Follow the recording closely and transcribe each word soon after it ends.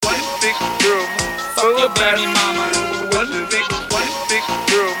big room full your of baby mama. One big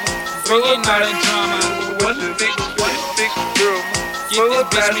room full Bringing of all the drama. One big room Get full this of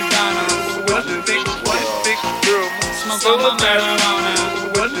bitch McDonald's. One big room Smoke full on of my marijuana.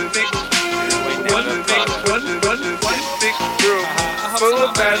 One big room full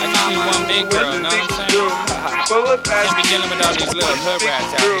of one big girl, know what I'm saying? full of Can't be dealing with all these little hood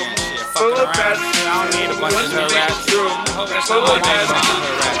rats out here and shit. Fucking around and shit. I don't need a bunch of hood rats. I hope that's not my name, a bunch of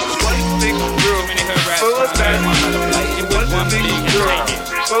hood rats. Too many hood rats. I just want another place. Give me one big and take it.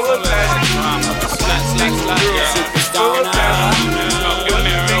 Full of drama. Slut, yeah. Smoking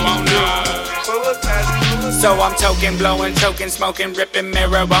marijuana. So I'm toking, blowing, choking, smoking, ripping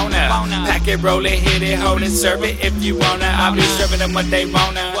marijuana. Pack it, roll it, hit it, hold it, serve it if you wanna. I'll be serving them what they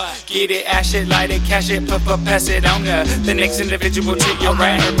wanna. Get it, ash it, light it, cash it, pass it on ya. The next individual to your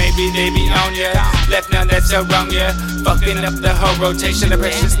right, or maybe they be on ya. Left now that's so wrong ya. Fucking up the whole rotation, the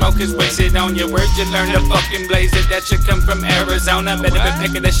precious smoke is wasted on ya. Where'd you learn to fucking blaze it? That should come from Arizona. Better be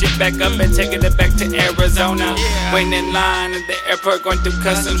picking that shit back up and taking it back to Arizona. Waiting in line at the airport, going through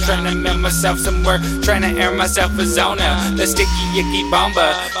customs, trying to mail myself some work, trying to air myself a zona. The sticky icky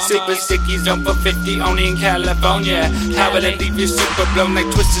bomba, super sticky zone for 50 only in California. How would I leave you super blown like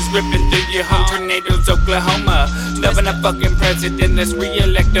twisters ripping through your home? Tornadoes, Oklahoma. Loving a fucking president, let's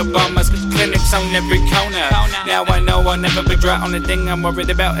re-elect Obama's clinics on every corner. Now I know I'll never be dry. Only thing I'm worried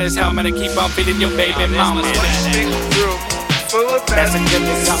about is how I'm gonna keep on feeding your baby mama. That's a good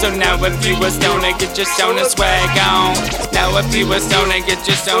song. So now if you was stoner, get your stoner swag on. Now if you was stoner, get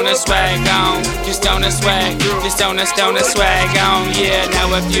your stoner swag on. Your stoner swag, your stoner swag on. Yeah,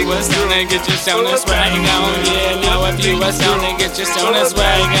 now if you was stoner, get your stoner swag on. Yeah, now if you was stoner, get your stoner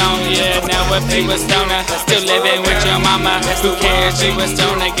swag on. Yeah, now if you was stoner, still living with your mama. Who cares? She was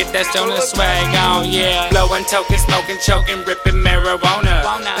stoner, get that stoner swag on. Yeah, blowing, toking, smoking, choking, ripping marijuana.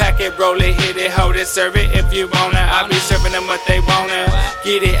 Pack it, roll it, hit it, hold it, serve it if you wanna. I'll be serving them what they wanna.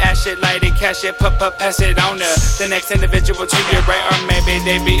 Get it, ash it, light it, cash it, pass it on ya. The next individual to your right, or maybe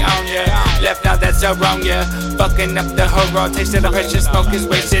they be on ya. Left now that's so wrong ya. Fucking up the whole raw taste of the precious smoke is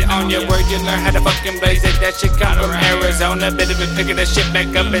wasted on ya. Where you learn how to fucking blaze it? That shit come from Arizona. Better be picking that shit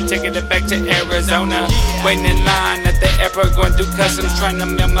back up and taking it back to Arizona. Waiting in line at the airport, going through customs, trying to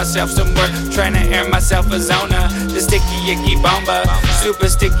mail myself some work, trying to air myself a zona. The sticky icky bomba, super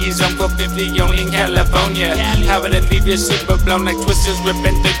sticky zone for 50 only in California. How would it leave you super blown like twisters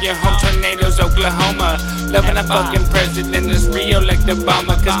ripping through your home? Tornadoes, Oklahoma. Loving a fucking president is real like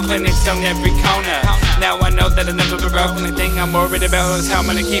Obama, cause clinics on every corner. Now I know that I'll never be broke. Only thing I'm worried about is how I'm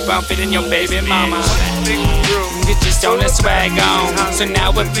gonna keep on feeding your baby mama. Get your stoner swag on. So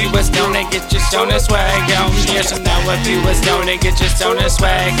now if you was stoner, get your stoner swag on. Yeah, so now if you was stoner, get your stoner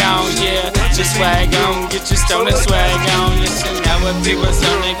swag on. Yeah, get your swag on, get your stoner swag on. Yeah, so now if you was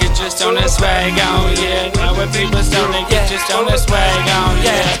stoner, get your stoner swag on. Yeah, now if you was stoner, get your stoner swag on.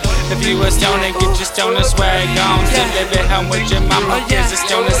 Yeah, if you was stoner, get your stoner swag on. Still live at home with your mama, get your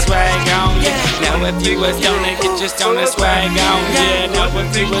stoner swag on. Yeah, now if you was stoner, get your stoner swag on. Yeah, now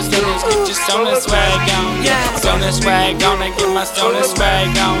if you was stoner, get your stoner swag on. Yeah, stoner swag on and get my stoner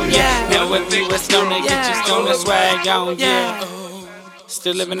swag on. Yeah, now if you was stoner, get your stoner swag on. Yeah,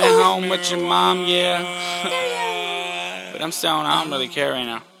 still living at home with your mom. Yeah, but I'm stoned. I don't really care right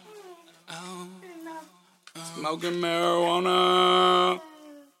now. Smoking marijuana.